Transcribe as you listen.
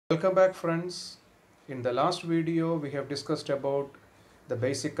Welcome back, friends. In the last video we have discussed about the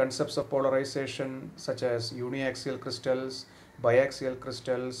basic concepts of polarization such as uniaxial crystals, biaxial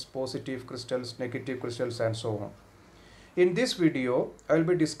crystals, positive crystals, negative crystals and so on. In this video I will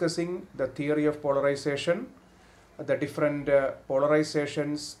be discussing the theory of polarization, the different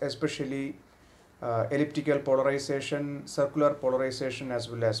polarizations, especially elliptical polarization, circular polarization as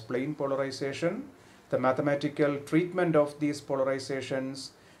well as plane polarization, the mathematical treatment of these polarizations,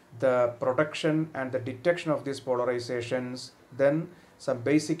 the production and the detection of these polarizations, then some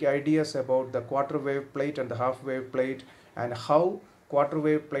basic ideas about the quarter wave plate and the half wave plate and how quarter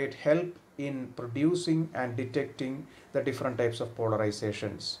wave plate help in producing and detecting the different types of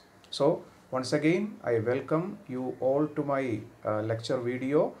polarizations. So once again I welcome you all to my lecture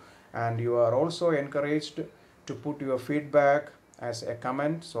video, and you are also encouraged to put your feedback as a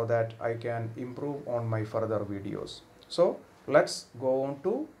comment so that I can improve on my further videos. So let's go on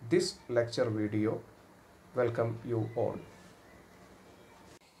to this lecture video. Welcome you all.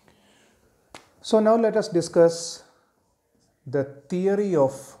 So now let us discuss the theory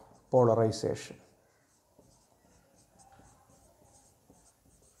of polarization.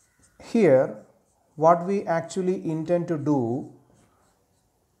 Here what we actually intend to do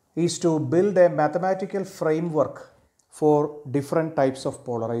is to build a mathematical framework for different types of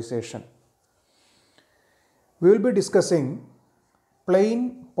polarization. We will be discussing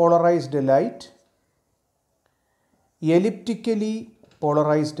plane polarized light, elliptically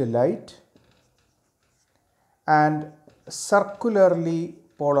polarized light, and circularly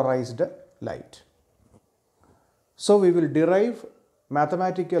polarized light. So we will derive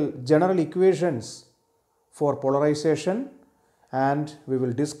mathematical general equations for polarization, and we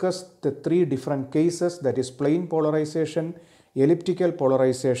will discuss the three different cases, that is plane polarization, elliptical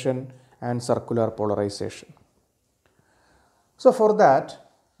polarization and circular polarization. So for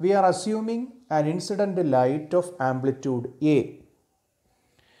that we are assuming an incident light of amplitude A,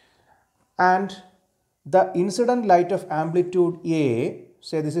 and the incident light of amplitude A,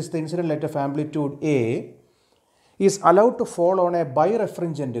 say this is the incident light of amplitude A, is allowed to fall on a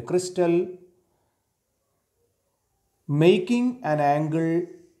birefringent crystal making an angle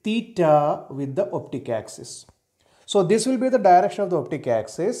theta with the optic axis. So this will be the direction of the optic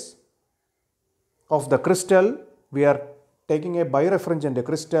axis of the crystal. We are taking a birefringent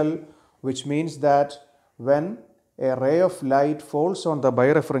crystal, which means that when a ray of light falls on the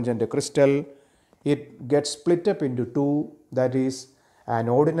birefringent crystal, it gets split up into two, that is an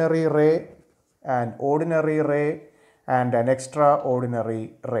ordinary ray, and an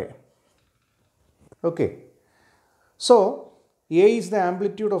extraordinary ray. Okay. So A is the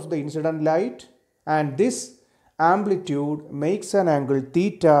amplitude of the incident light, and this amplitude makes an angle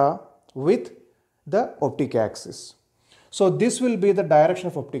theta with the optic axis. So this will be the direction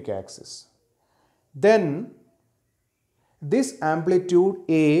of optic axis. Then this amplitude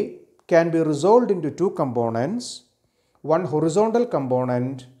A can be resolved into two components, one horizontal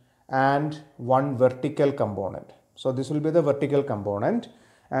component and one vertical component. So this will be the vertical component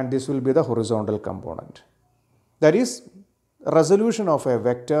and this will be the horizontal component. That is resolution of a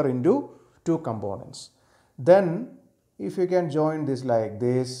vector into two components. Then if you can join this like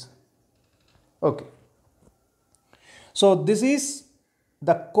this, okay. So this is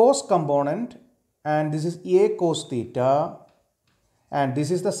the cos component and this is A cos theta, and this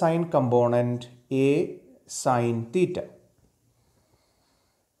is the sine component A sine theta.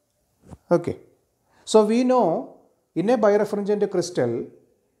 Okay. So we know in a birefringent crystal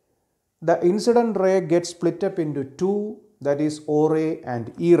the incident ray gets split up into two, that is O ray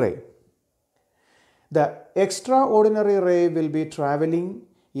and E ray. The extraordinary ray will be traveling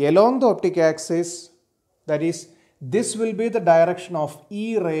along the optic axis, that is this will be the direction of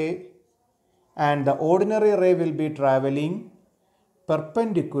E ray, and the ordinary ray will be traveling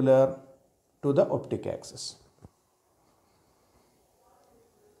perpendicular to the optic axis.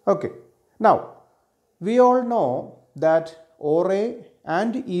 Okay. Now we all know that O ray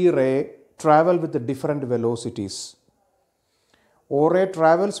and E ray travel with the different velocities. O ray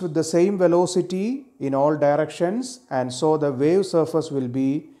travels with the same velocity in all directions, and so the wave surface will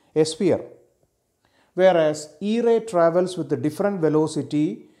be a sphere. Whereas E ray travels with a different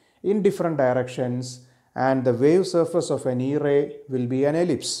velocity in different directions, and the wave surface of an E ray will be an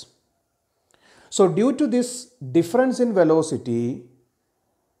ellipse. So due to this difference in velocity,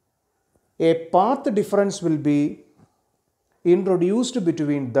 a path difference will be introduced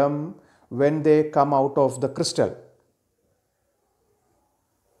between them when they come out of the crystal.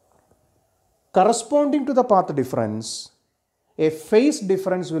 Corresponding to the path difference, a phase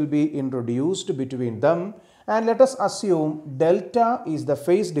difference will be introduced between them, And let us assume delta is the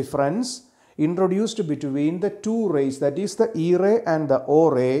phase difference introduced between the two rays, that is the E ray and the O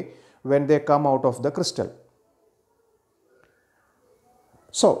ray, when they come out of the crystal.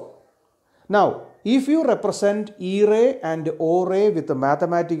 So, now if you represent E ray and O ray with the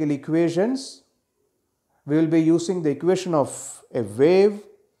mathematical equations, we will be using the equation of a wave,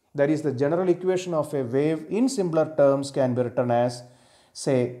 that is the general equation of a wave in simpler terms can be written as,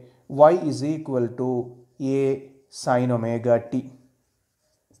 say, y is equal to a sine omega t.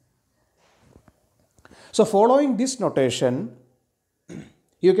 So following this notation,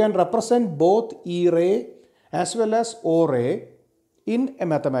 you can represent both E ray as well as O ray in a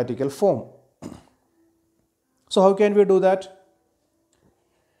mathematical form. So how can we do that?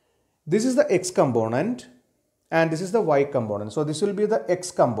 This is the x component and this is the y component. So this will be the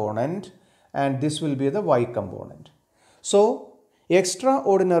x component and this will be the y component. So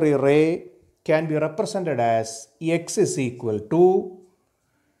extraordinary ray can be represented as x is equal to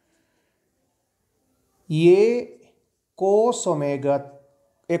a cos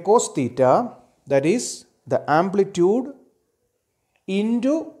theta, that is the amplitude,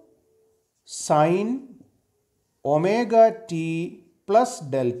 into sine omega t plus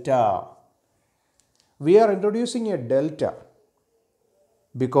delta. We are introducing a delta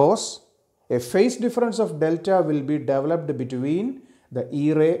because a phase difference of delta will be developed between the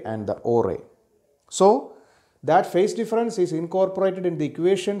E ray and the O ray. So that phase difference is incorporated in the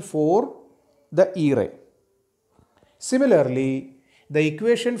equation for the E ray. Similarly, the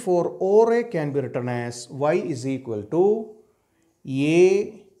equation for O ray can be written as y is equal to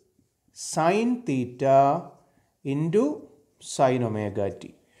a sine theta into sine omega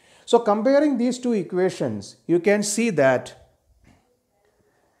t. So comparing these two equations, you can see that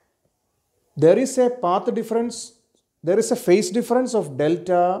there is a path difference, there is a phase difference of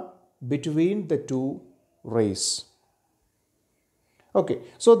delta between the two rays. Okay,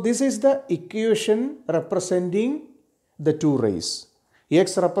 so this is the equation representing the two rays.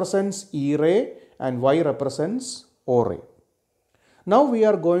 X represents E ray and Y represents O ray. Now we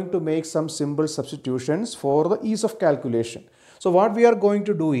are going to make some symbol substitutions for the ease of calculation. So what we are going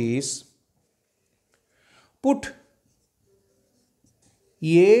to do is put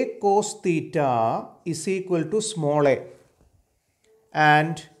a cos theta is equal to small a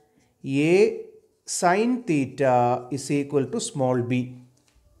and a sin theta is equal to small b,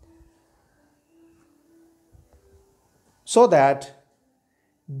 so that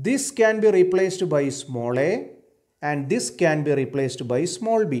this can be replaced by small a and this can be replaced by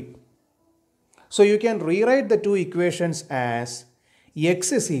small b. So you can rewrite the two equations as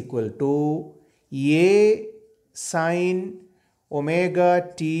x is equal to a sine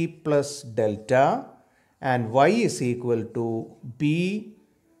omega t plus delta and y is equal to b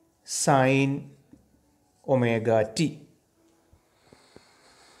sine omega t.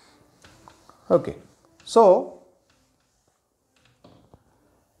 Okay, so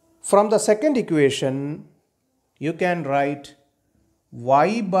from the second equation, you can write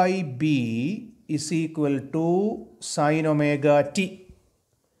y by b is equal to sine omega t.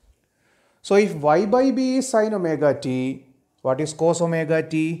 So if y by b is sine omega t, what is cos omega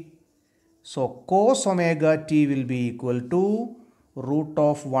t? So cos omega t will be equal to root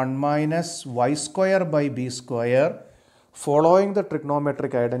of 1 minus y square by b square. Following the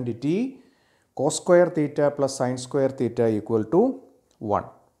trigonometric identity, cos square theta plus sine square theta equal to 1.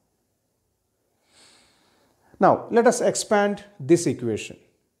 Now let us expand this equation.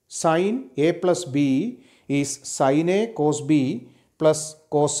 Sin a plus b is sin a cos b plus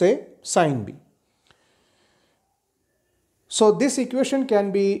cos a sin b. So this equation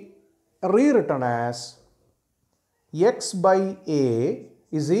can be rewritten as x by a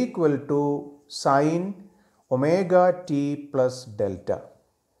is equal to sin omega t plus delta,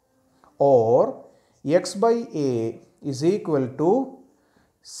 or x by a is equal to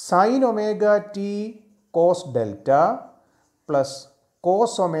sin omega t cos delta plus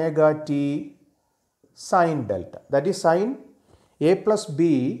cos omega t sin delta. That is sin a plus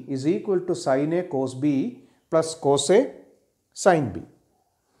b is equal to sin a cos b plus cos a sin b.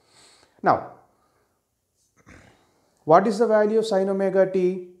 Now, what is the value of sin omega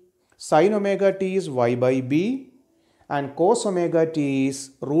t? Sin omega t is y by b and cos omega t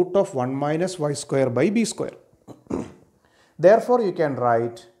is root of 1 minus y square by b square. Therefore, you can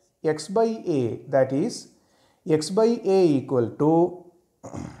write x by a, that is x by a equal to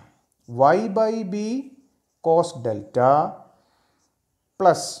y by b cos delta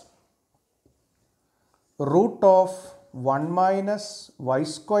plus root of 1 minus y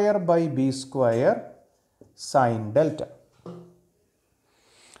square by b square sin delta.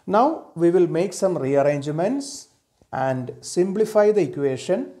 Now we will make some rearrangements and simplify the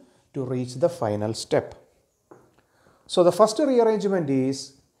equation to reach the final step. So the first rearrangement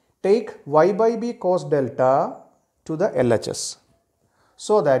is take y by b cos delta to the LHS.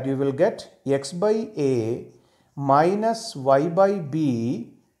 So that you will get x by a minus y by b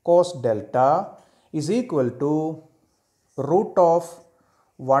cos delta is equal to root of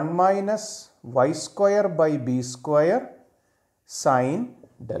 1 minus y square by b square sine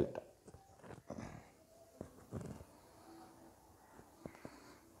delta.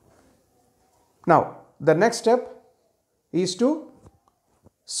 Now the next step is to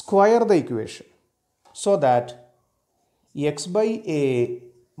square the equation so that x by a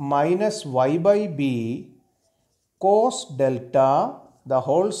minus y by b cos delta the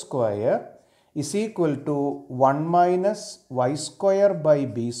whole square is equal to 1 minus y square by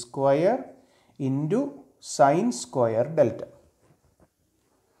b square into sine square delta.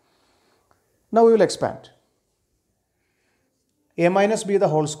 Now we will expand. A minus b the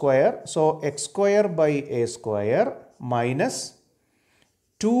whole square, so x square by a square minus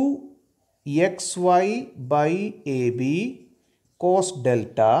 2xy by ab cos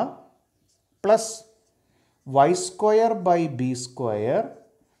delta plus y square by b square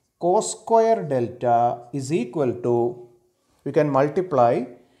cos square delta is equal to, we can multiply,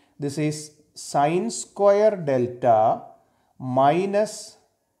 this is sine square delta minus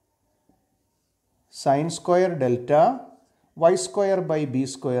sine square delta y square by b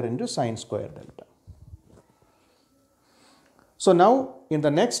square into sine square delta. So now in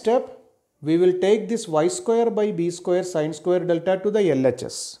the next step we will take this y square by b square sine square delta to the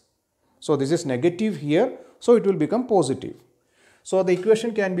LHS. So this is negative here, so it will become positive. So the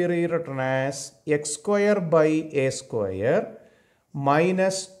equation can be rewritten as x square by a square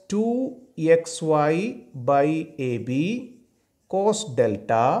minus 2xy by ab cos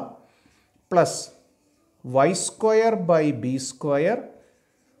delta plus y square by b square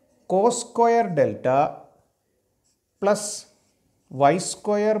cos square delta plus y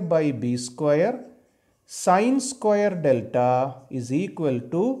square by b square sine square delta is equal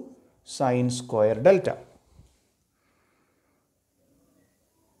to sine square delta.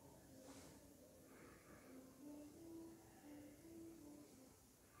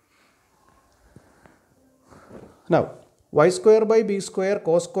 Now y square by b square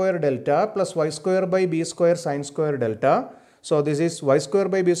cos square delta plus y square by b square sine square delta. So this is y square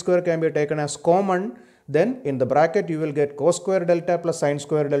by b square can be taken as common. Then in the bracket you will get cos square delta plus sine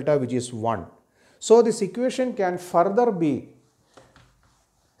square delta, which is 1. So this equation can further be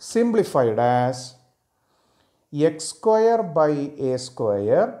simplified as x square by a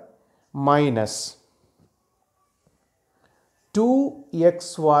square minus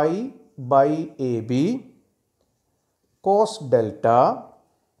 2xy by ab cos delta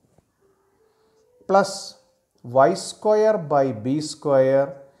plus y square by b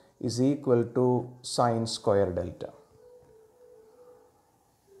square is equal to sine square delta.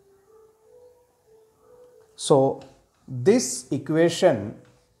 So this equation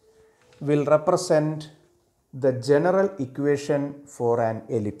will represent the general equation for an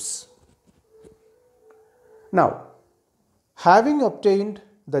ellipse. Now, having obtained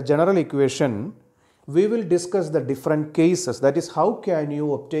the general equation, we will discuss the different cases. That is, how can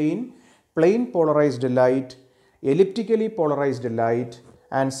you obtain plane polarized light, elliptically polarized light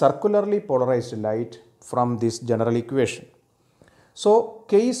and circularly polarized light from this general equation. So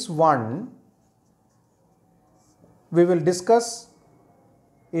case 1 we will discuss.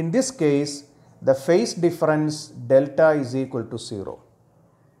 In this case the phase difference delta is equal to 0.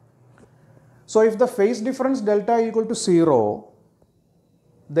 So if the phase difference delta is equal to 0,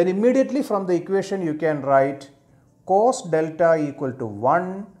 then immediately from the equation you can write cos delta equal to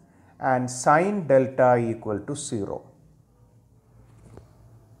 1 and sine delta equal to 0.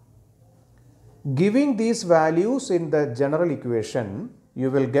 Giving these values in the general equation,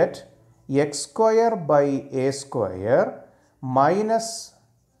 you will get x square by a square minus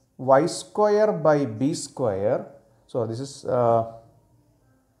y square by b square. So this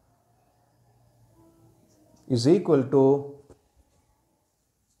is equal to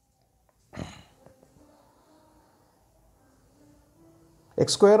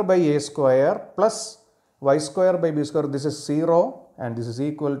x square by a square plus y square by b square. This is 0 and this is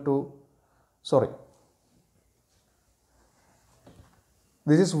equal to,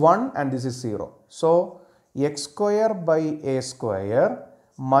 this is 1 and this is 0. So x square by a square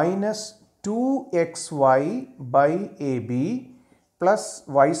minus 2xy by ab plus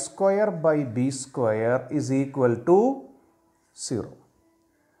y square by b square is equal to 0.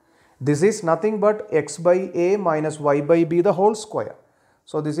 This is nothing but x by a minus y by b the whole square.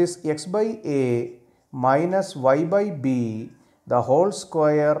 So this is x by a minus y by b, the whole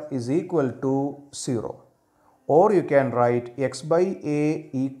square is equal to 0. Or you can write x by a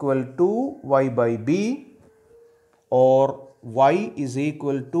equal to y by b, or y is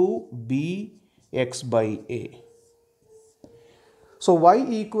equal to b x by a. So y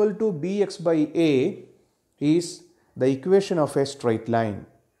equal to bx by a is the equation of a straight line,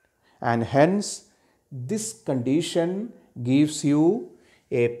 and hence this condition gives you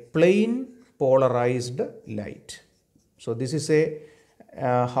a plane polarized light. So this is a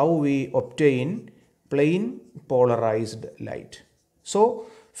how we obtain plane polarized light. So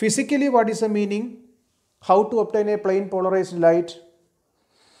physically, what is the meaning? How to obtain a plane polarized light?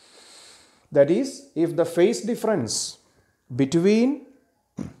 That is, if the phase difference between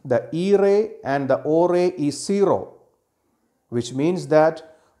the E ray and the O ray is 0, which means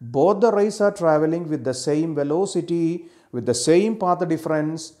that both the rays are traveling with the same velocity, with the same path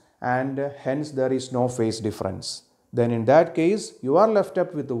difference, and hence there is no phase difference. Then in that case, you are left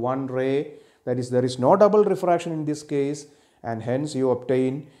up with one ray, that is, there is no double refraction in this case, and hence you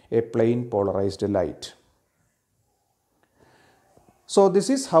obtain a plane polarized light. So this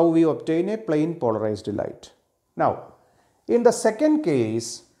is how we obtain a plane polarized light. Now, in the second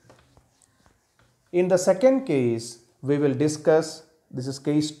case, we will discuss, this is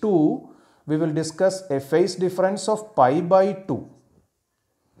case 2, we will discuss a phase difference of pi by 2.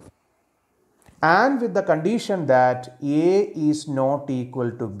 And with the condition that A is not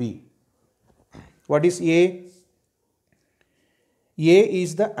equal to B. What is A? A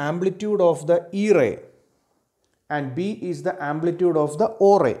is the amplitude of the E ray and B is the amplitude of the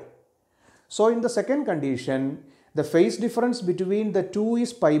O ray. So in the second condition, the phase difference between the two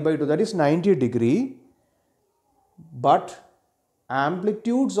is pi by 2, that is 90 degree, but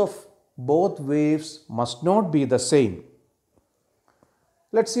amplitudes of both waves must not be the same.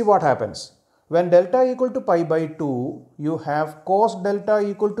 Let's see what happens. When delta equal to pi by 2, you have cos delta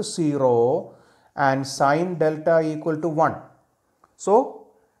equal to 0 and sin delta equal to 1. So,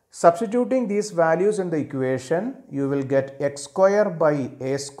 substituting these values in the equation, you will get x square by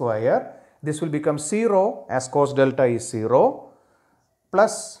a square. This will become 0 as cos delta is 0,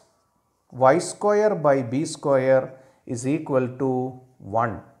 plus y square by b square is equal to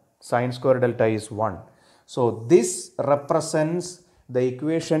 1. Sin square delta is 1. So, this represents the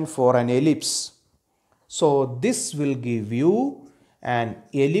equation for an ellipse. So, this will give you an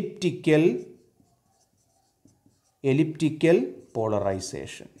elliptical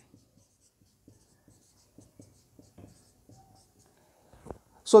polarization.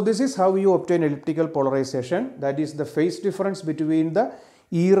 So this is how you obtain elliptical polarization, that is, the phase difference between the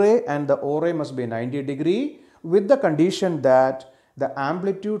E ray and the O ray must be 90 degree with the condition that the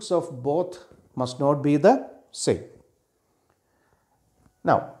amplitudes of both must not be the same.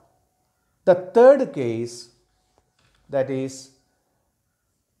 Now, the third case, that is,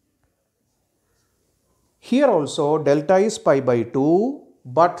 here also delta is pi by 2,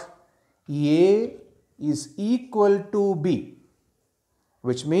 but A is equal to B,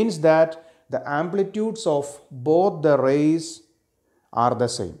 which means that the amplitudes of both the rays are the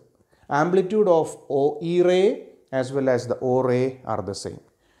same. Amplitude of E ray as well as the O ray are the same.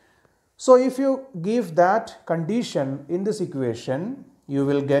 So if you give that condition in this equation, you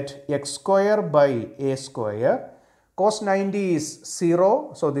will get x square by a square. Cos 90 is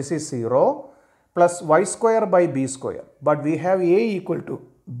 0, so this is 0, plus y square by b square. But we have a equal to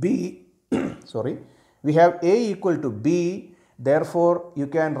b, sorry, we have a equal to b, therefore you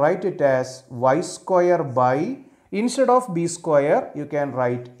can write it as y square by, instead of b square, you can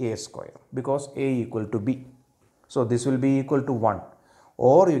write a square because a equal to b. So this will be equal to 1.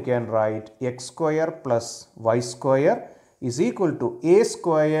 Or you can write x square plus y square is equal to a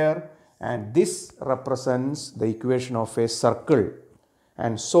square, and this represents the equation of a circle,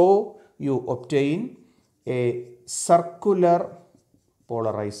 and so you obtain a circular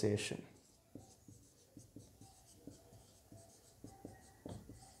polarization.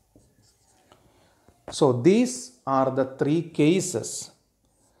 So these are the three cases.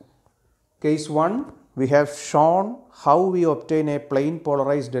 Case 1, we have shown how we obtain a plane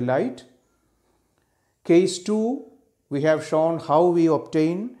polarized light. Case 2, we have shown how we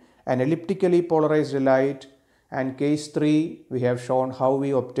obtain an elliptically polarized light, and case 3, we have shown how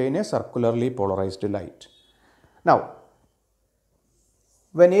we obtain a circularly polarized light. Now,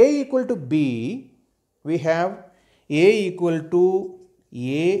 when A equal to B, we have A equal to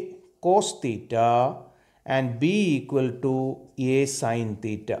A cos theta and B equal to A sin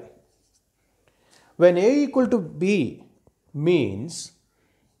theta. When A equal to B means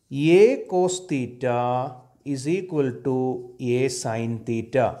A cos theta is equal to a sine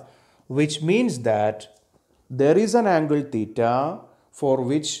theta, which means that there is an angle theta for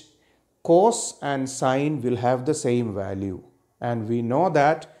which cos and sine will have the same value. And we know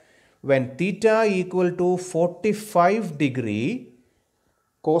that when theta equal to 45 degree,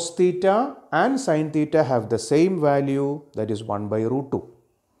 cos theta and sine theta have the same value, that is 1 by root 2.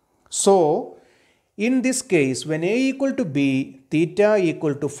 So, in this case, when A equal to B, theta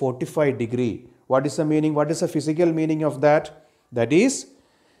equal to 45 degree, what is the meaning? What is the physical meaning of that? That is,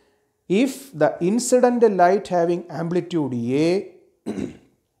 if the incident light having amplitude A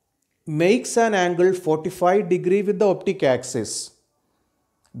makes an angle 45 degree with the optic axis,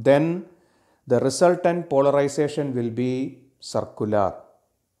 then the resultant polarization will be circular.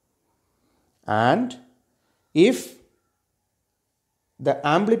 And if the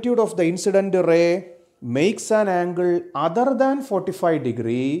amplitude of the incident ray makes an angle other than 45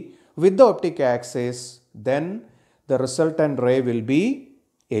 degree with the optic axis, then the resultant ray will be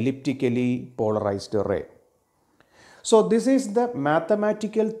elliptically polarized ray. So this is the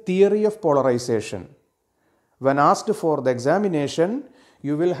mathematical theory of polarization. When asked for the examination,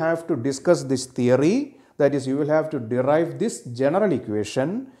 you will have to discuss this theory, that is, you will have to derive this general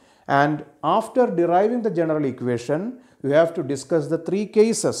equation, and after deriving the general equation, you have to discuss the three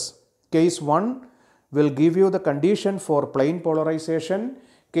cases. Case 1 will give you the condition for plane polarization,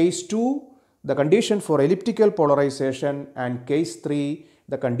 case 2 the condition for elliptical polarization, and case 3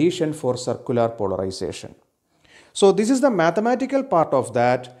 the condition for circular polarization. So this is the mathematical part of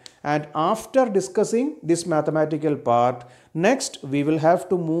that, and after discussing this mathematical part, next we will have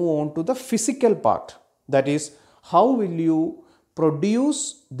to move on to the physical part. That is, how will you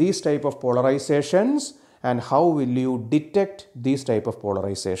produce these type of polarizations and how will you detect these type of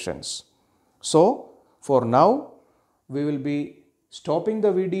polarizations. So for now, we will be stopping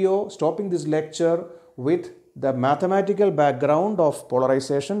the video, stopping this lecture with the mathematical background of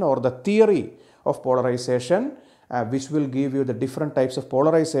polarization or the theory of polarization, which will give you the different types of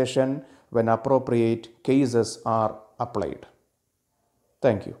polarization when appropriate cases are applied.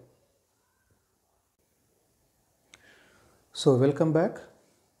 Thank you. So welcome back.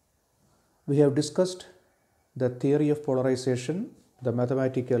 We have discussed the theory of polarization, the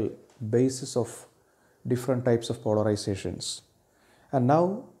mathematical basis of different types of polarizations. And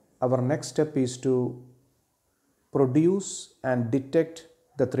now our next step is to produce and detect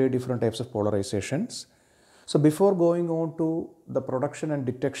the three different types of polarizations. So before going on to the production and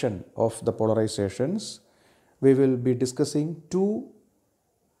detection of the polarizations, we will be discussing two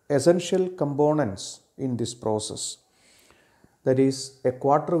essential components in this process. That is a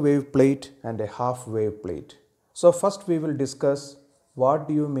quarter wave plate and a half wave plate. So first we will discuss what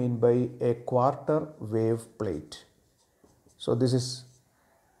do you mean by a quarter wave plate. So this is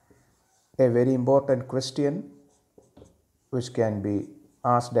a very important question which can be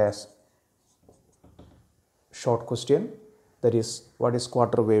asked as short question, that is, what is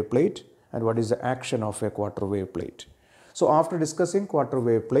quarter wave plate and what is the action of a quarter wave plate. So after discussing quarter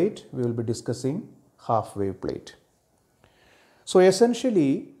wave plate, we will be discussing half wave plate. So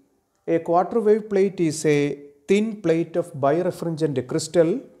essentially, a quarter wave plate is a thin plate of birefringent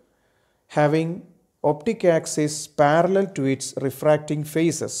crystal having optic axis parallel to its refracting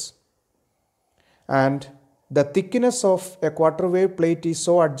faces, and the thickness of a quarter wave plate is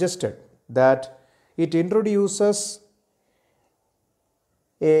so adjusted that it introduces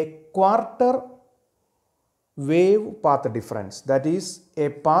a quarter wave path difference, that is, a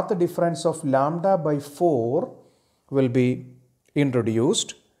path difference of lambda by 4 will be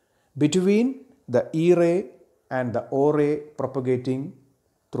introduced between the E ray and the O ray propagating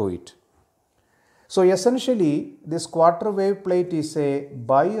through it. So essentially, this quarter wave plate is a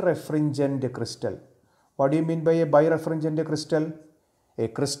birefringent crystal. What do you mean by a birefringent crystal? A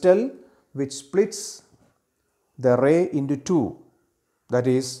crystal which splits the ray into two. That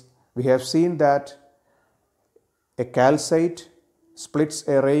is, we have seen that a calcite splits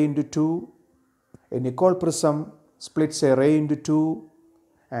a ray into two, a nickel prism splits a ray into two,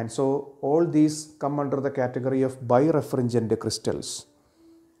 and so all these come under the category of birefringent crystals.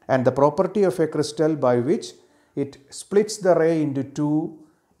 And the property of a crystal by which it splits the ray into two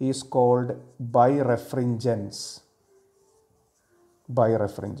is called birefringence.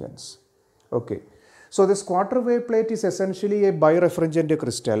 Birefringence. Okay. So this quarter wave plate is essentially a birefringent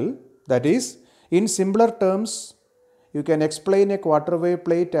crystal. That is, in simpler terms, you can explain a quarter wave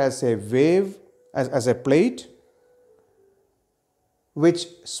plate as a wave, as a plate which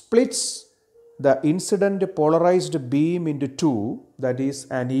splits the incident polarized beam into two, that is,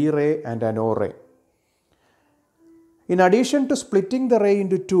 an E ray and an O ray. In addition to splitting the ray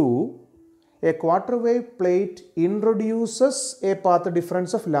into two, a quarter wave plate introduces a path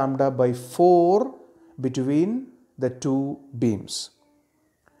difference of lambda by 4 between the two beams.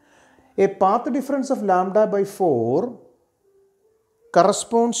 A path difference of lambda by 4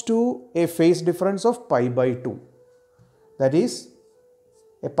 corresponds to a phase difference of pi by 2. That is,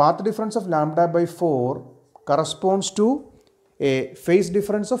 a path difference of lambda by 4 corresponds to a phase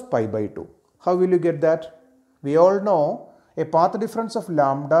difference of pi by 2. How will you get that? We all know a path difference of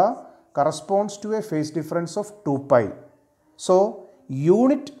lambda corresponds to a phase difference of 2 pi. So,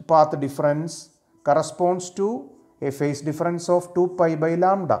 unit path difference corresponds to a phase difference of 2 pi by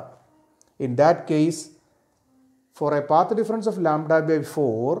lambda. In that case, for a path difference of lambda by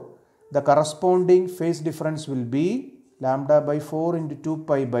 4, the corresponding phase difference will be lambda by 4 into 2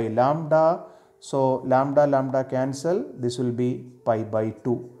 pi by lambda. So, lambda cancel, this will be pi by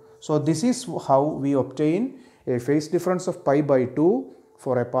 2. So, this is how we obtain a phase difference of pi by 2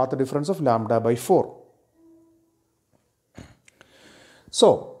 for a path difference of lambda by 4.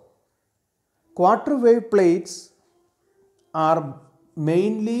 So, quarter wave plates are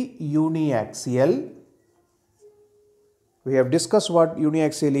mainly uniaxial. We have discussed what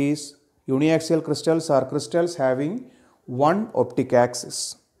uniaxial is. Uniaxial crystals are crystals having one optic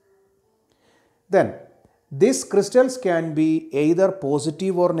axis. Then, these crystals can be either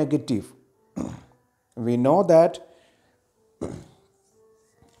positive or negative. We know that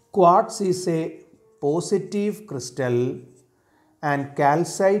quartz is a positive crystal and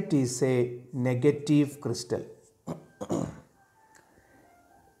calcite is a negative crystal.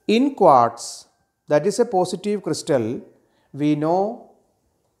 In quartz, that is a positive crystal, we know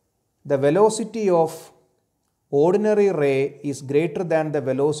the velocity of ordinary ray is greater than the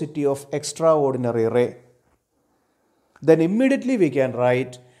velocity of extraordinary ray. Then immediately we can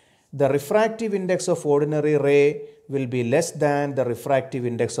write the refractive index of ordinary ray will be less than the refractive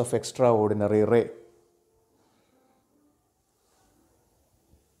index of extraordinary ray.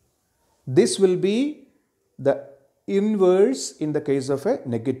 This will be the inverse in the case of a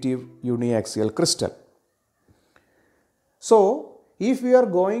negative uniaxial crystal. So, if we are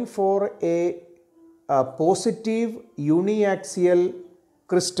going for a positive uniaxial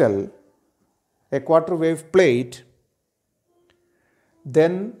crystal, a quarter wave plate,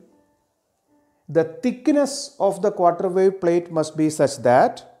 then the thickness of the quarter wave plate must be such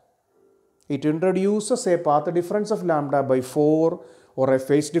that it introduces a path difference of lambda by 4 or a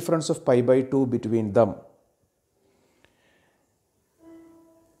phase difference of pi by 2 between them.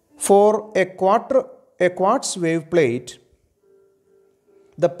 For a quartz wave plate,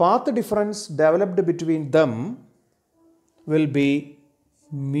 the path difference developed between them will be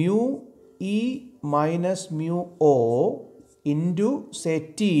mu E minus mu O into say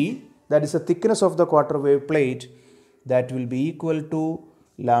T, that is the thickness of the quarter wave plate, that will be equal to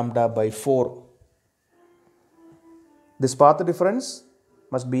lambda by 4. This path difference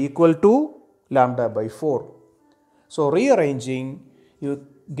must be equal to lambda by 4. So rearranging, you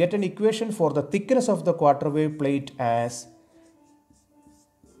get an equation for the thickness of the quarter wave plate as,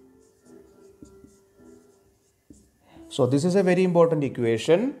 so this is a very important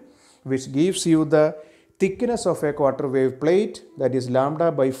equation which gives you the thickness of a quarter wave plate, that is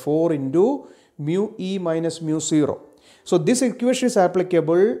lambda by 4 into mu E minus mu 0. So this equation is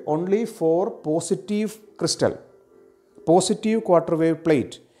applicable only for positive crystal, positive quarter wave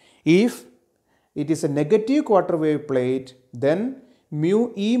plate. If it is a negative quarter wave plate, then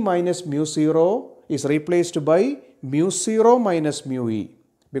mu E minus mu 0 is replaced by mu 0 minus mu E,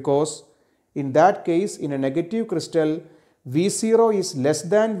 because in that case, in a negative crystal, V0 is less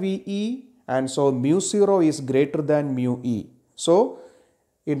than VE and so mu 0 is greater than mu E. So,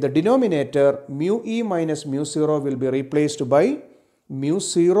 in the denominator, mu E minus mu 0 will be replaced by mu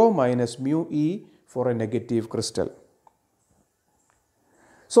 0 minus mu E for a negative crystal.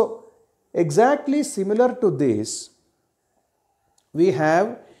 So, exactly similar to this, we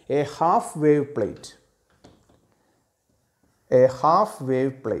have a half wave plate. A half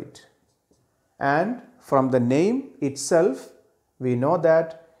wave plate. And from the name itself, we know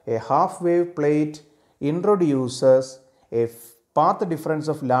that a half wave plate introduces a path difference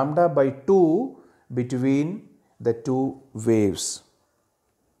of lambda by 2 between the two waves.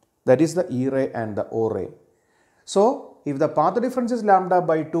 That is the E ray and the O ray. So, if the path difference is lambda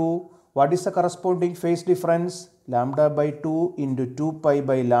by 2, what is the corresponding phase difference? Lambda by 2 into 2 pi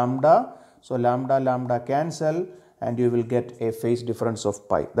by lambda. So, lambda cancel and you will get a phase difference of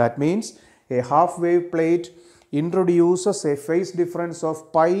pi. That means a half wave plate introduces a phase difference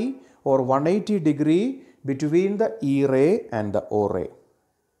of pi or 180 degree between the E ray and the O ray.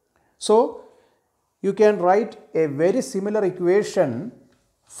 So, you can write a very similar equation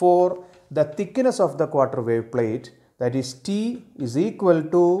for the thickness of the quarter wave plate, that is T, is equal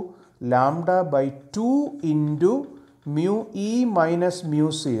to lambda by 2 into mu E minus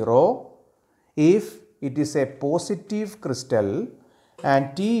mu 0 if it is a positive crystal,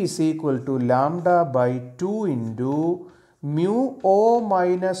 and T is equal to lambda by 2 into mu O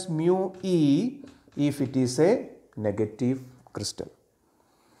minus mu E if it is a negative crystal.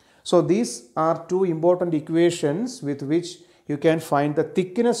 So these are two important equations with which you can find the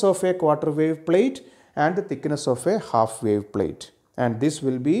thickness of a quarter wave plate and the thickness of a half wave plate, and this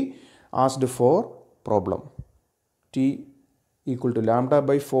will be asked for problem. T equal to lambda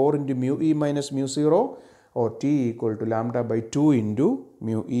by 4 into mu E minus mu 0, or T equal to lambda by 2 into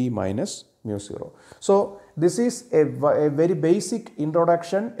mu E minus mu 0. So this is a very basic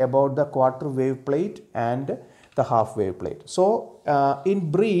introduction about the quarter wave plate and the half wave plate. So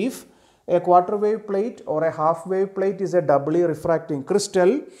in brief, a quarter wave plate or a half wave plate is a doubly refracting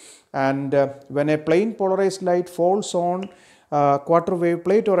crystal, and when a plane polarized light falls on a quarter wave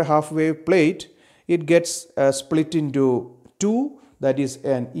plate or a half wave plate, it gets split into two, that is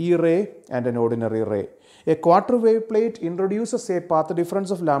an E ray and an ordinary ray. A quarter wave plate introduces a path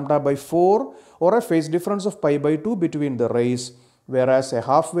difference of lambda by 4 or a phase difference of pi by 2 between the rays, whereas a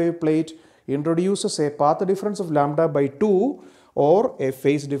half wave plate introduces a path difference of lambda by 2 or a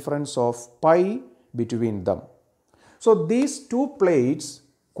phase difference of pi between them. So these two plates,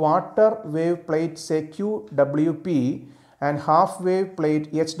 quarter wave plate say QWP and half wave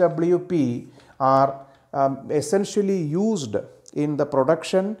plate HWP, are essentially used in the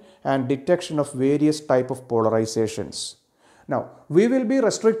production and detection of various type of polarizations. Now we will be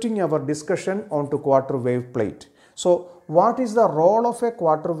restricting our discussion onto quarter wave plate. So what is the role of a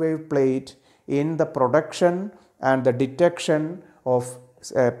quarter wave plate in the production and the detection of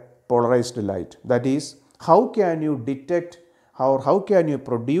polarized light? That is, how can you detect or how can you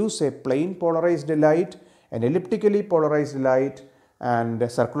produce a plane polarized light, an elliptically polarized light, and a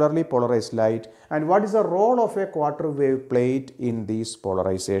circularly polarized light, and what is the role of a quarter wave plate in these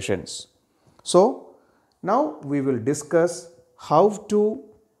polarizations? So now we will discuss how to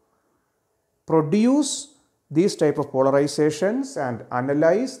produce these type of polarizations and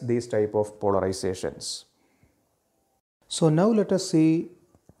analyze these type of polarizations. So now let us see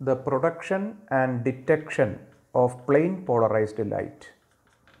the production and detection of plane polarized light.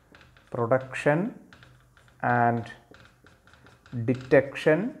 Production and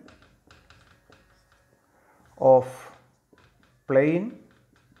detection of plane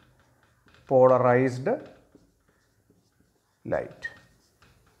polarized light.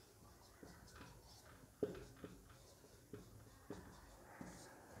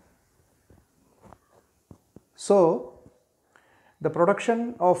 So the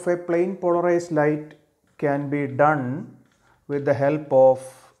production of a plane polarized light can be done with the help of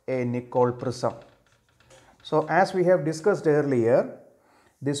a Nicol prism. So as we have discussed earlier,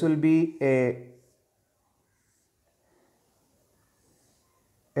 this will be a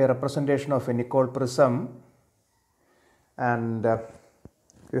representation of a Nicol prism, and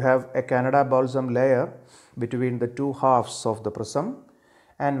you have a Canada balsam layer between the two halves of the prism,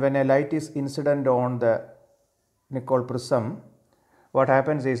 and when a light is incident on the Nicol prism, what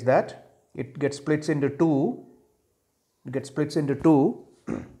happens is that it gets splits into two,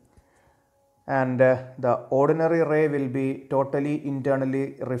 and the ordinary ray will be totally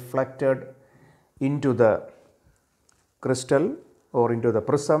internally reflected into the crystal or into the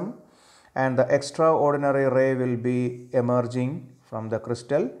prism, and the extraordinary ray will be emerging from the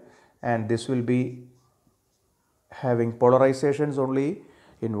crystal, and this will be having polarizations only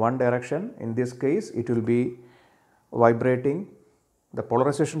in one direction. In this case, it will be vibrating, the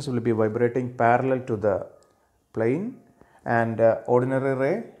polarizations will be vibrating parallel to the plane, and ordinary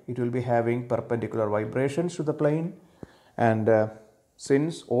ray, it will be having perpendicular vibrations to the plane, and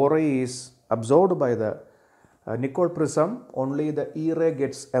since O ray is absorbed by the Nicol prism, only the E ray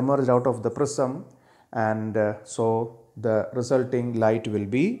gets emerged out of the prism, and so the resulting light will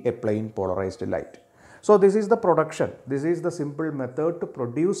be a plane polarized light. So this is the production, this is the simple method to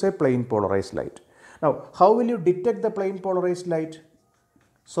produce a plane polarized light. Now how will you detect the plane polarized light?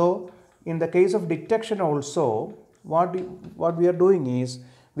 So in the case of detection also, what we are doing is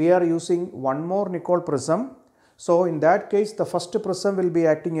we are using one more Nicol prism. So in that case, the first prism will be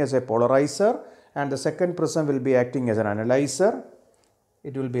acting as a polarizer and the second prism will be acting as an analyzer.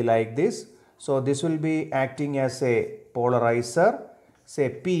 It will be like this. So this will be acting as a polarizer, say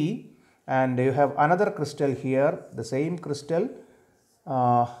P, and you have another crystal here, the same crystal,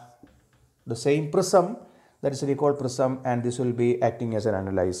 the same prism, that is a Nicol prism, and this will be acting as an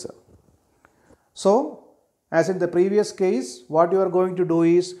analyzer. So as in the previous case, what you are going to do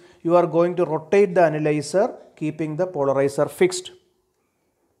is you are going to rotate the analyzer keeping the polarizer fixed.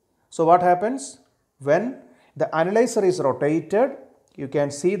 So what happens? When the analyzer is rotated, you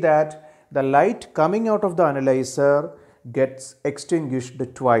can see that the light coming out of the analyzer gets extinguished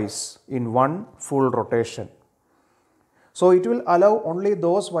twice in one full rotation. So it will allow only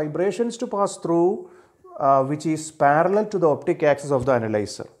those vibrations to pass through which is parallel to the optic axis of the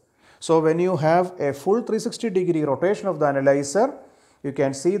analyzer. So when you have a full 360-degree rotation of the analyzer, you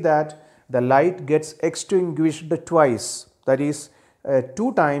can see that the light gets extinguished twice. That is,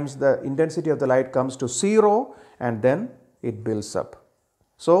 2 times the intensity of the light comes to 0 and then it builds up.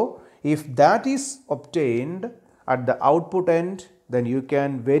 So if that is obtained at the output end, then you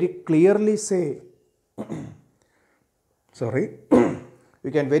can very clearly say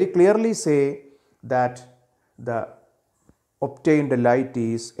you can very clearly say that the obtained light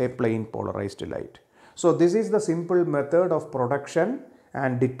is a plane polarized light. So this is the simple method of production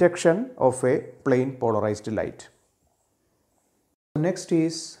and detection of a plane polarized light. Next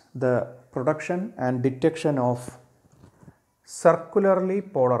is the production and detection of circularly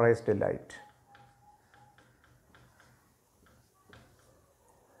polarized light.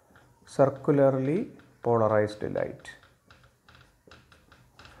 Circularly polarized light.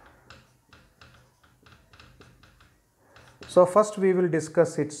 So first we will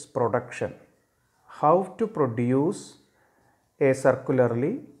discuss its production. How to produce a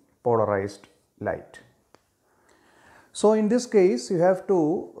circularly polarized light. So in this case, you have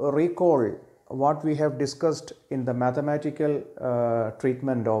to recall what we have discussed in the mathematical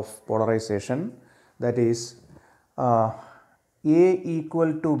treatment of polarization, that is A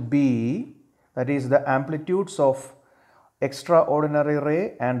equal to B, that is the amplitudes of extraordinary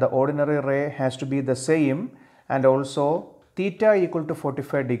ray and the ordinary ray has to be the same, and also theta equal to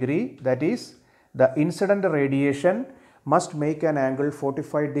 45 degree, that is the incident radiation must make an angle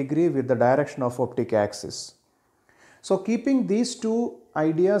 45 degree with the direction of optic axis. So keeping these two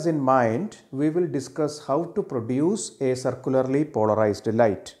ideas in mind, we will discuss how to produce a circularly polarized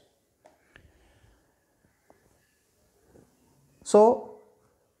light. So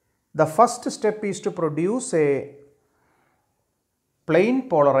the first step is to produce a plane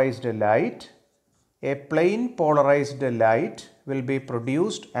polarized light. A plane polarized light will be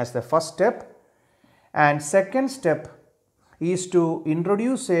produced as the first step, and second step is to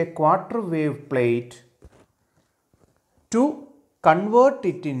introduce a quarter wave plate to convert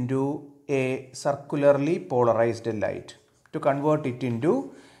it into a circularly polarized light.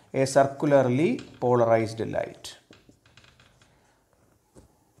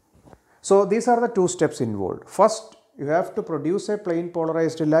 So these are the two steps involved. First, you have to produce a plane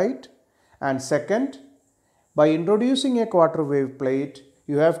polarized light, and second, by introducing a quarter wave plate,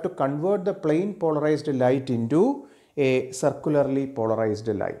 you have to convert the plane polarized light into a circularly polarized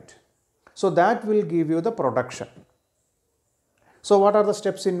light. So that will give you the production. So what are the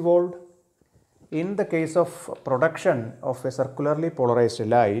steps involved? In the case of production of a circularly polarized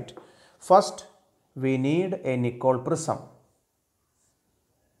light, first we need a nickel prism.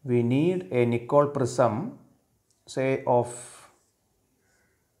 We need a nickel prism, say of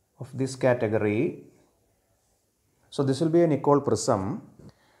this category. So this will be a nickel prism.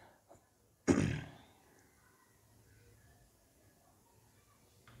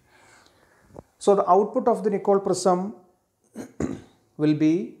 So the output of the nickel prism will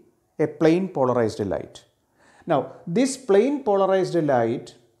be a plane polarized light. Now this plane polarized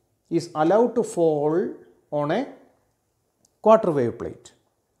light is allowed to fall on a quarter wave plate.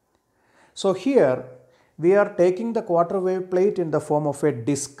 So here we are taking the quarter wave plate in the form of a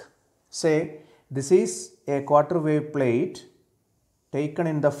disc. Say this is a quarter wave plate taken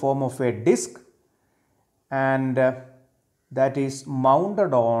in the form of a disc, and that is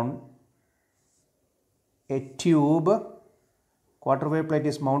mounted on a tube. Quarter wave plate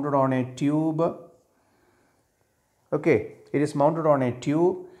is mounted on a tube. Okay, it is mounted on a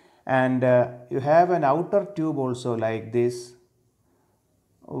tube, and you have an outer tube also like this,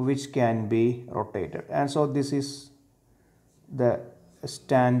 which can be rotated, and so this is the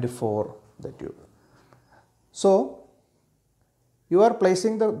stand for the tube. So you are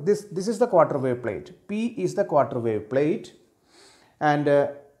placing this is the quarter wave plate. P is the quarter wave plate, and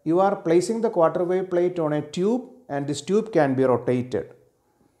you are placing the quarter wave plate on a tube, and this tube can be rotated.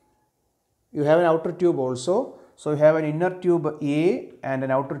 You have an outer tube also, so you have an inner tube A and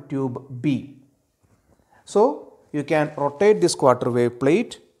an outer tube B. So you can rotate this quarter wave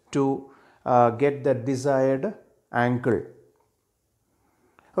plate to get the desired angle.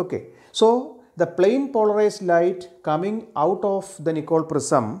 Okay, so the plane polarized light coming out of the nickel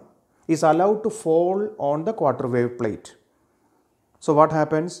prism is allowed to fall on the quarter wave plate. So what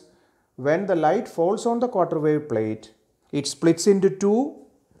happens? when the light falls on the quarter wave plate, it splits into two,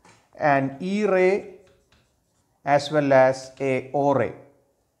 an E ray as well as a O ray.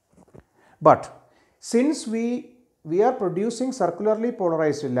 But since we are producing circularly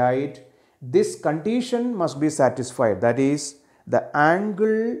polarized light, this condition must be satisfied. That is, the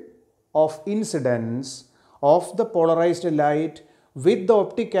angle of incidence of the polarized light with the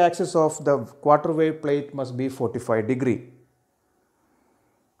optic axis of the quarter wave plate must be 45 degree.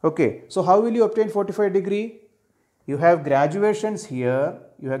 Okay, so how will you obtain 45 degree? You have graduations here,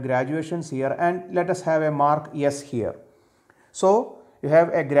 and let us have a mark S here. So you have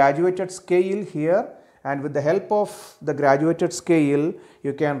a graduated scale here, and with the help of the graduated scale,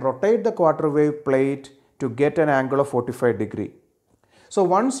 you can rotate the quarter wave plate to get an angle of 45 degree. So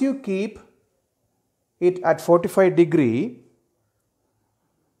once you keep it at 45 degree,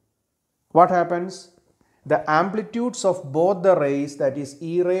 what happens? The amplitudes of both the rays, that is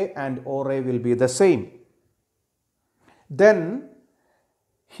E ray and O ray, will be the same. Then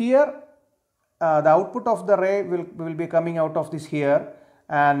here the output of the ray will be coming out of this here,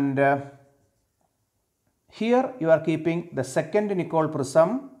 and here you are keeping the second Nicol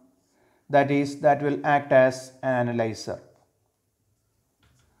prism, that will act as an analyzer.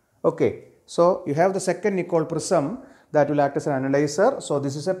 Okay, so you have the second Nicol prism that will act as an analyzer. So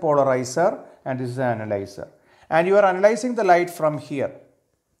this is a polarizer and this is an analyzer, and you are analyzing the light from here.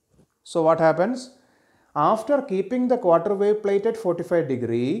 So what happens? After keeping the quarter wave plate at 45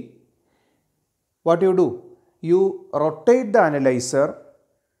 degree, what you do? You rotate the analyzer,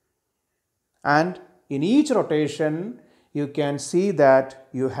 and in each rotation you can see that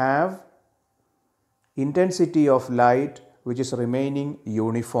you have intensity of light which is remaining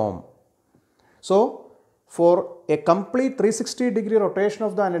uniform. So for a complete 360 degree rotation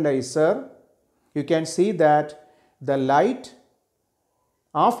of the analyzer, you can see that the light,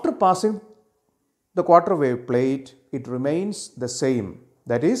 after passing the quarter wave plate, it remains the same.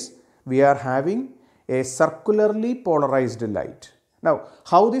 That is, we are having a circularly polarized light. Now,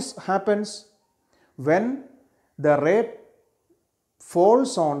 how this happens? When the ray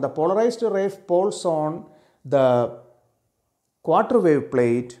falls on, the polarized ray falls on the quarter wave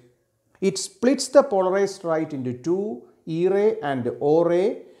plate, it splits the polarized light into two, E ray and O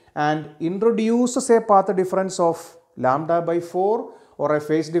ray, and introduces a path difference of lambda by 4 or a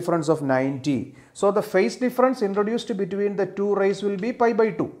phase difference of 90. So the phase difference introduced between the two rays will be pi by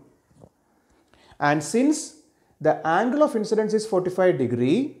 2. And since the angle of incidence is 45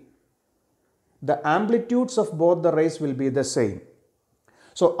 degree, the amplitudes of both the rays will be the same.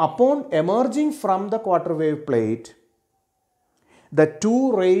 So upon emerging from the quarter wave plate, the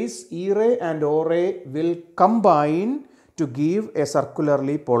two rays, E ray and O ray, will combine to give a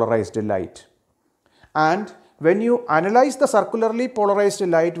circularly polarized light. And when you analyze the circularly polarized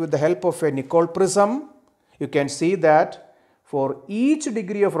light with the help of a Nicol prism, you can see that for each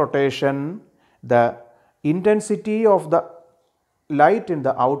degree of rotation, the intensity of the light in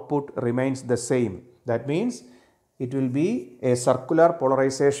the output remains the same. That means it will be a circular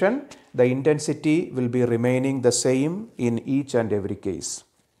polarization. The intensity will be remaining the same in each and every case.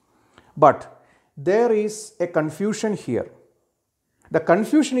 But there is a confusion here. The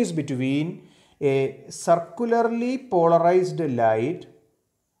confusion is between a circularly polarized light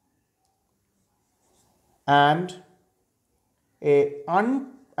and an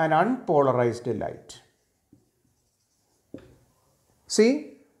unpolarized light.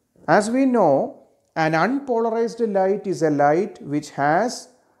 See, as we know, an unpolarized light is a light which has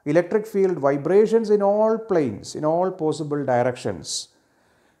electric field vibrations in all planes, in all possible directions.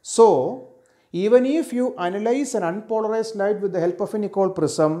 So, even if you analyze an unpolarized light with the help of a Nicol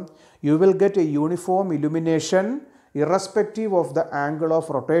prism, you will get a uniform illumination irrespective of the angle of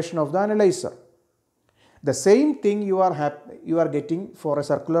rotation of the analyzer. The same thing you are getting for a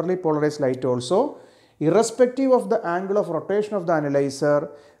circularly polarized light also. Irrespective of the angle of rotation of the analyzer,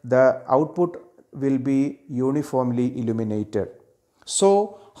 the output will be uniformly illuminated.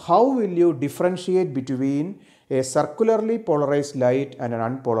 So, how will you differentiate between a circularly polarized light and an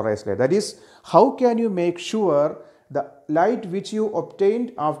unpolarized light? That is, how can you make sure the light which you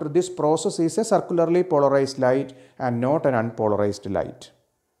obtained after this process is a circularly polarized light and not an unpolarized light?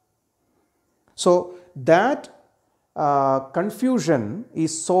 So, that confusion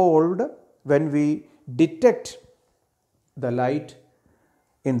is solved when we detect the light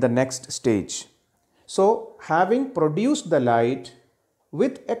in the next stage. So, having produced the light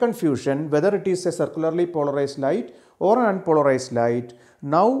with a confusion whether it is a circularly polarized light or an unpolarized light,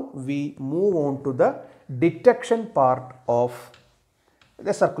 now we move on to the detection part of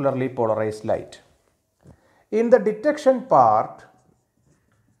the circularly polarized light. In the detection part,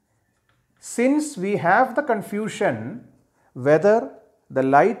 since we have the confusion whether the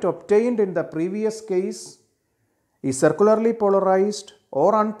light obtained in the previous case is circularly polarized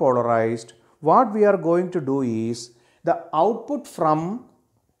or unpolarized, what we are going to do is the output from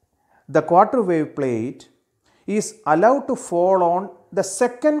the quarter wave plate is allowed to fall on the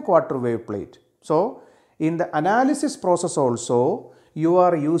second quarter wave plate. So, in the analysis process also, you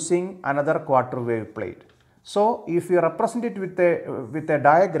are using another quarter wave plate. So, if you represent it with a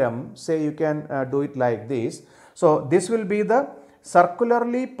diagram, say you can do it like this. So, this will be the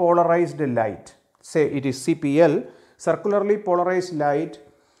circularly polarized light. Say it is CPL, circularly polarized light,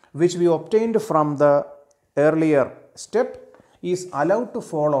 which we obtained from the earlier step, is allowed to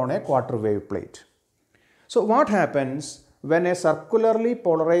fall on a quarter wave plate. So, what happens when a circularly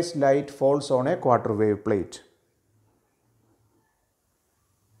polarized light falls on a quarter wave plate?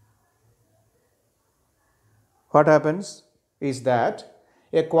 What happens is that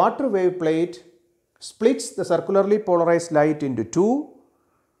a quarter wave plate splits the circularly polarized light into two.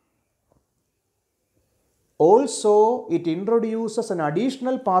 Also, it introduces an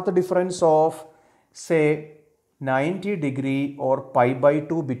additional path difference of say 90 degree or pi by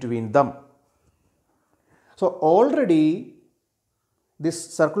 2 between them. So, already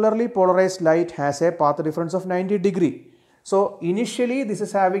this circularly polarized light has a path difference of 90 degree. So, initially this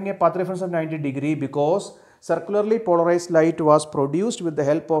is having a path difference of 90 degree because circularly polarized light was produced with the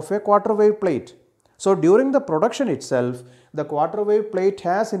help of a quarter wave plate. So, during the production itself, the quarter wave plate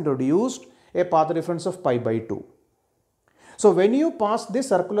has introduced a path difference of pi by 2. So, when you pass this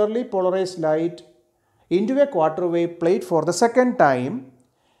circularly polarized light into a quarter wave plate for the second time,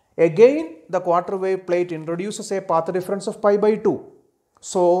 again the quarter wave plate introduces a path difference of pi by 2.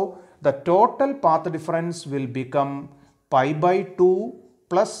 So, the total path difference will become pi by 2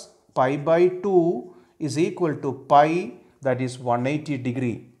 plus pi by 2 is equal to pi, that is 180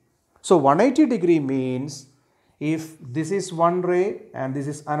 degree. So, 180 degree means if this is one ray and this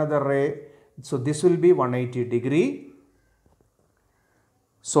is another ray, so this will be 180 degree.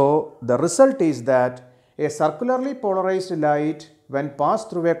 So, the result is that a circularly polarized light, when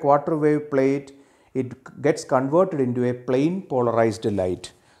passed through a quarter wave plate, it gets converted into a plane polarized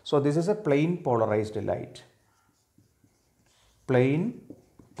light. So, this is a plane polarized light. Plane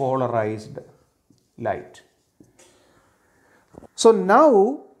polarized light. So,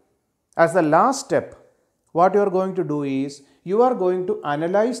 now as the last step, what you are going to do is you are going to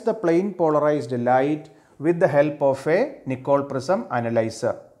analyze the plane polarized light with the help of a Nicol prism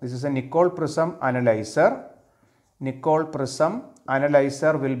analyzer. This is a Nicol prism analyzer. Nicol prism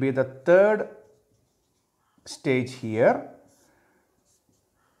analyzer will be the third stage here,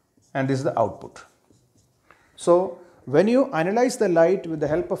 and this is the output. So, when you analyze the light with the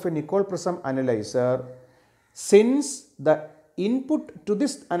help of a Nicol prism analyzer, since the input to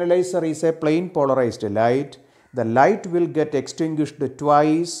this analyzer is a plane polarized light, the light will get extinguished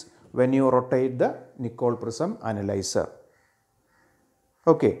twice when you rotate the Nicol prism analyzer.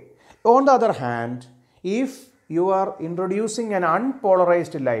 Okay. On the other hand, if you are introducing an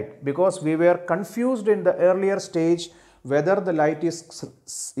unpolarized light, because we were confused in the earlier stage whether the light is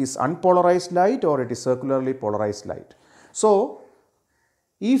unpolarized light or it is circularly polarized light. So,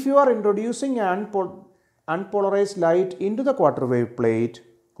 if you are introducing an unpolarized light into the quarter wave plate,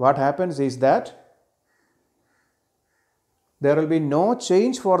 what happens is that there will be no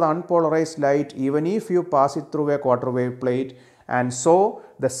change for the unpolarized light even if you pass it through a quarter wave plate, and so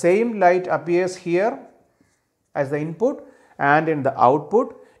the same light appears here as the input, and in the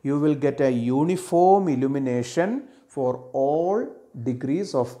output you will get a uniform illumination for all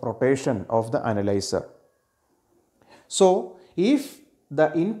degrees of rotation of the analyzer. So, if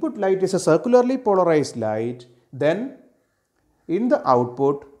the input light is a circularly polarized light, then in the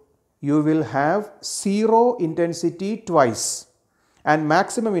output you will have zero intensity twice and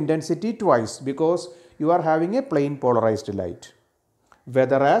maximum intensity twice, because you are having a plane polarized light.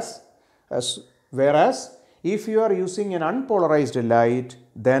 Whereas if you are using an unpolarized light,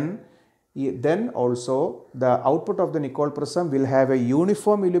 then also the output of the Nicol prism will have a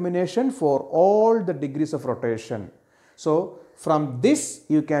uniform illumination for all the degrees of rotation. So, from this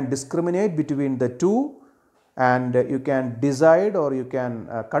you can discriminate between the two, and you can decide or you can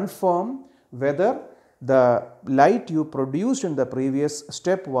confirm whether the light you produced in the previous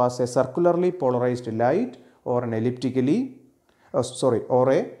step was a circularly polarized light or an elliptically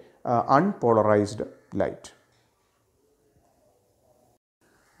or a unpolarized light.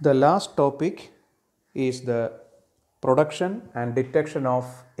 The last topic is the production and detection of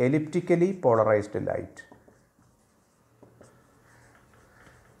elliptically polarized light.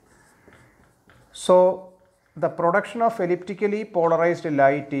 So, the production of elliptically polarized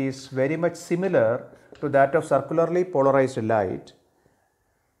light is very much similar to that of circularly polarized light,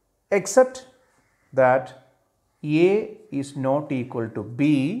 except that A is not equal to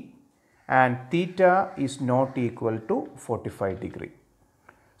B and theta is not equal to 45 degree.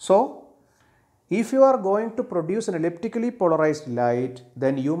 So, if you are going to produce an elliptically polarized light,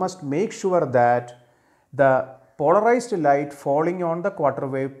 then you must make sure that the polarized light falling on the quarter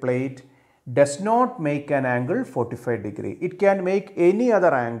wave plate does not make an angle 45 degree. It can make any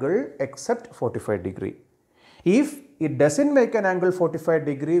other angle except 45 degree. If it doesn't make an angle 45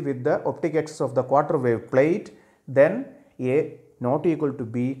 degree with the optic axis of the quarter wave plate, then A not equal to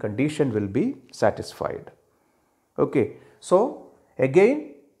B condition will be satisfied. Okay, so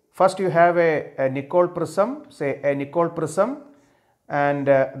again, first you have a Nicol prism, say a Nicol prism, and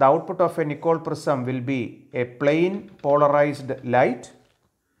the output of a Nicol prism will be a plane polarized light,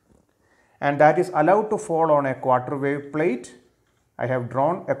 and that is allowed to fall on a quarter wave plate. I have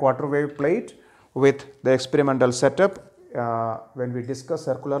drawn a quarter wave plate with the experimental setup. When we discuss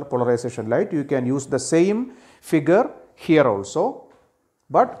circular polarization light, you can use the same figure here also,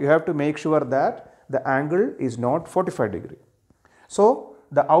 but you have to make sure that the angle is not 45 degree. So,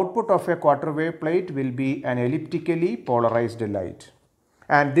 the output of a quarter wave plate will be an elliptically polarized light,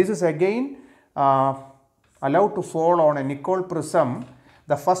 and this is again allowed to fall on a Nicol prism.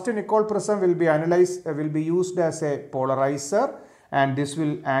 The first Nicol prism will be used as a polarizer, and this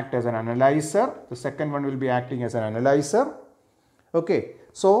will act as an analyzer. The second one will be acting as an analyzer. Okay,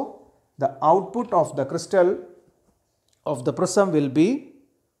 so the output of the crystal of the prism will be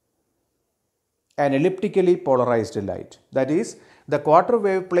an elliptically polarized light. That is, the quarter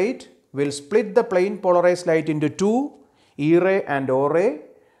wave plate will split the plane polarized light into two, E ray and O ray,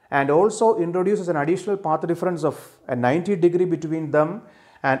 and also introduces an additional path difference of a 90 degree between them,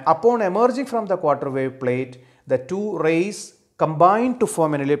 and upon emerging from the quarter wave plate, the two rays combine to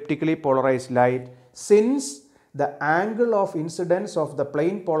form an elliptically polarized light, since the angle of incidence of the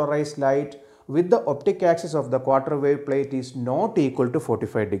plane polarized light with the optic axis of the quarter wave plate is not equal to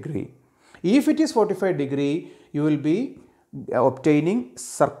 45 degree. If it is 45 degree, you will be obtaining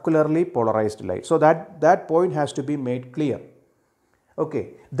circularly polarized light. So that point has to be made clear.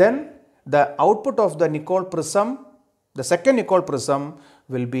 Okay, then the output of the Nicol prism, the second Nicol prism,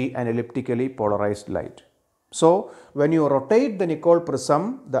 will be an elliptically polarized light. So when you rotate the Nicol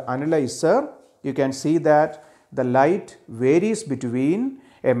prism, the analyzer, you can see that the light varies between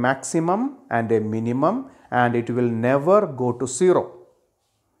a maximum and a minimum, and it will never go to zero.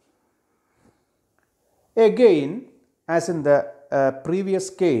 Again, as in the previous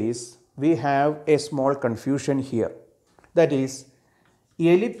case, we have a small confusion here. That is,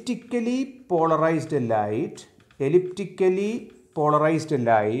 elliptically polarized light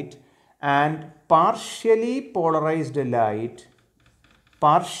and partially polarized light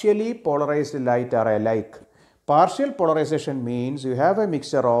are alike. Partial polarization means you have a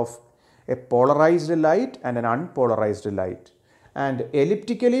mixture of a polarized light and an unpolarized light, and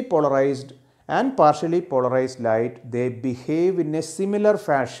elliptically polarized and partially polarized light, they behave in a similar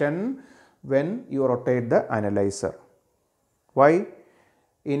fashion when you rotate the analyzer. Why?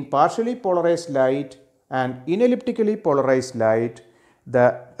 In partially polarized light and in elliptically polarized light,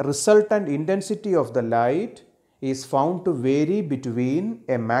 the resultant intensity of the light is found to vary between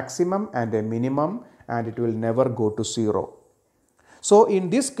a maximum and a minimum, and it will never go to zero. So in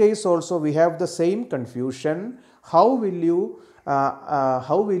this case also we have the same confusion. How will you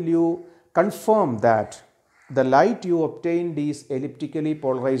confirm that the light you obtained is elliptically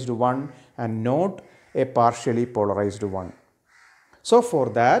polarized one and not a partially polarized one? So for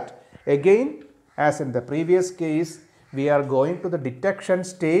that, again, as in the previous case, we are going to the detection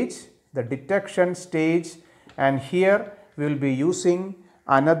stage, and here we will be using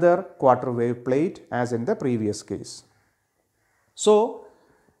another quarter wave plate as in the previous case. So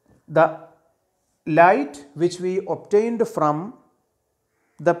the light which we obtained from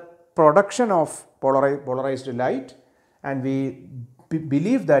the production of polarized light, and we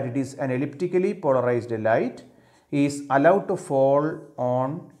believe that it is an elliptically polarized light, is allowed to fall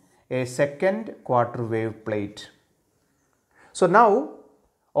on a second quarter wave plate. So now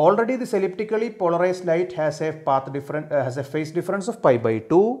already this elliptically polarized light has a phase difference of pi by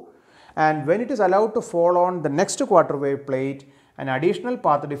 2, and when it is allowed to fall on the next quarter wave plate, an additional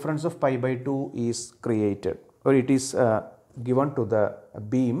path difference of pi by 2 is created, or it is given to the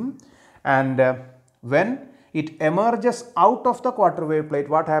beam, and when it emerges out of the quarter wave plate,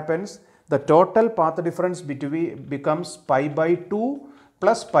 what happens? The total path difference becomes pi by 2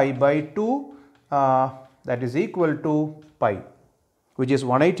 plus pi by 2, that is equal to pi, which is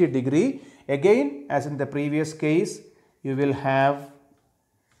 180 degree. Again, as in the previous case, you will have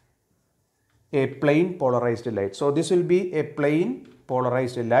a plane polarized light. So this will be a plane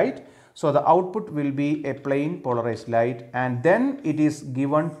polarized light. So the output will be a plane polarized light, and then it is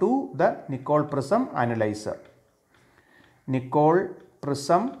given to the Nicol prism analyzer. Nicol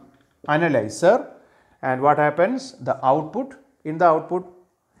prism analyzer, and what happens? The output, in the output,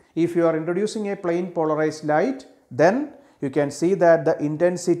 if you are introducing a plane polarized light, then you can see that the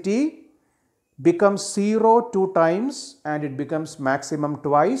intensity becomes 0 2 times and it becomes maximum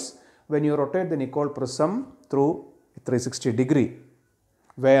twice when you rotate the Nicol prism through 360 degree.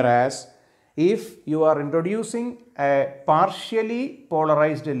 Whereas if you are introducing a partially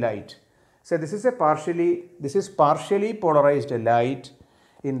polarized light, say this is partially polarized light,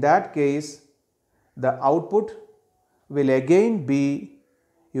 in that case the output will again be,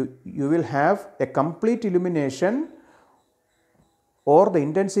 you will have a complete illumination, or the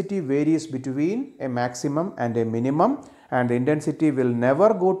intensity varies between a maximum and a minimum, and the intensity will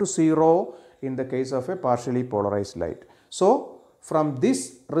never go to 0 in the case of a partially polarized light. So from this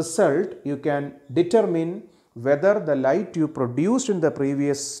result you can determine whether the light you produced in the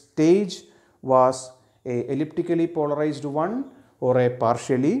previous stage was a elliptically polarized one or a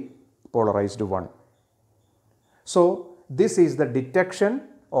partially polarized one. So this is the detection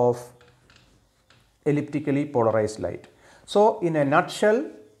of elliptically polarized light. So in a nutshell,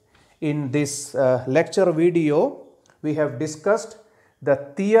 in this lecture video, we have discussed the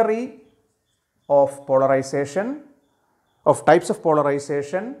theory of polarization, of types of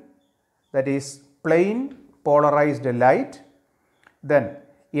polarization, that is plane polarized light, then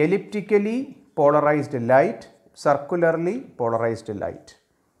elliptically polarized light, circularly polarized light.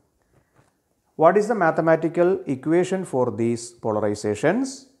 What is the mathematical equation for these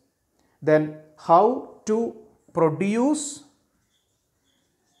polarizations? Then how to produce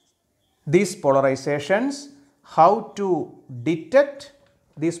these polarizations, how to detect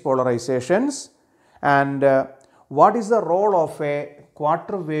these polarizations, and what is the role of a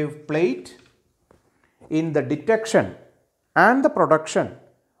quarter wave plate in the detection and the production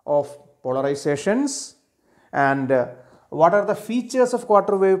of polarizations, and what are the features of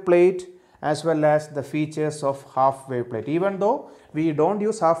quarter wave plate as well as the features of half wave plate. Even though we don't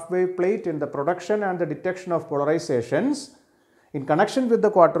use half wave plate in the production and the detection of polarizations, in connection with the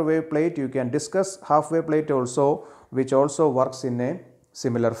quarter wave plate you can discuss half wave plate also, which also works in a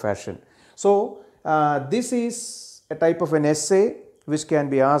similar fashion. So this is a type of an essay which can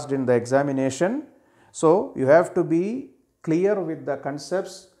be asked in the examination. So you have to be clear with the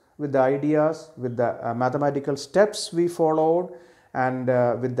concepts, with the ideas, with the mathematical steps we followed, and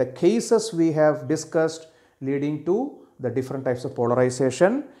with the cases we have discussed leading to the different types of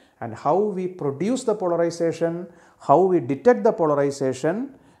polarization, and how we produce the polarization, how we detect the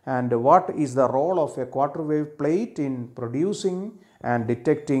polarization, and what is the role of a quarter wave plate in producing and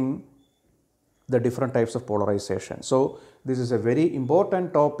detecting the different types of polarization. So this is a very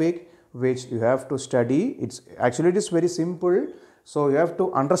important topic which you have to study. It is very simple. So you have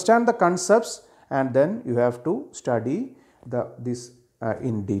to understand the concepts and then you have to study this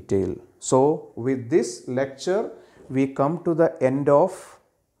in detail. So with this lecture we come to the end of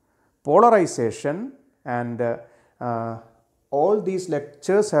polarization, and all these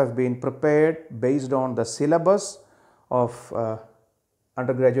lectures have been prepared based on the syllabus of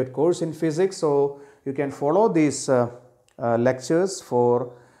undergraduate course in physics. So you can follow these lectures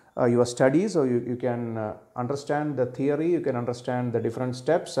for your studies, so you can understand the theory, you can understand the different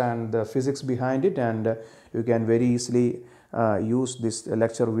steps and the physics behind it, and you can very easily use these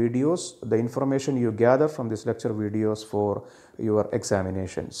lecture videos, the information you gather from these lecture videos for your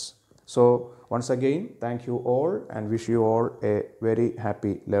examinations. So once again, thank you all and wish you all a very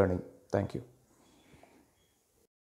happy learning. Thank you.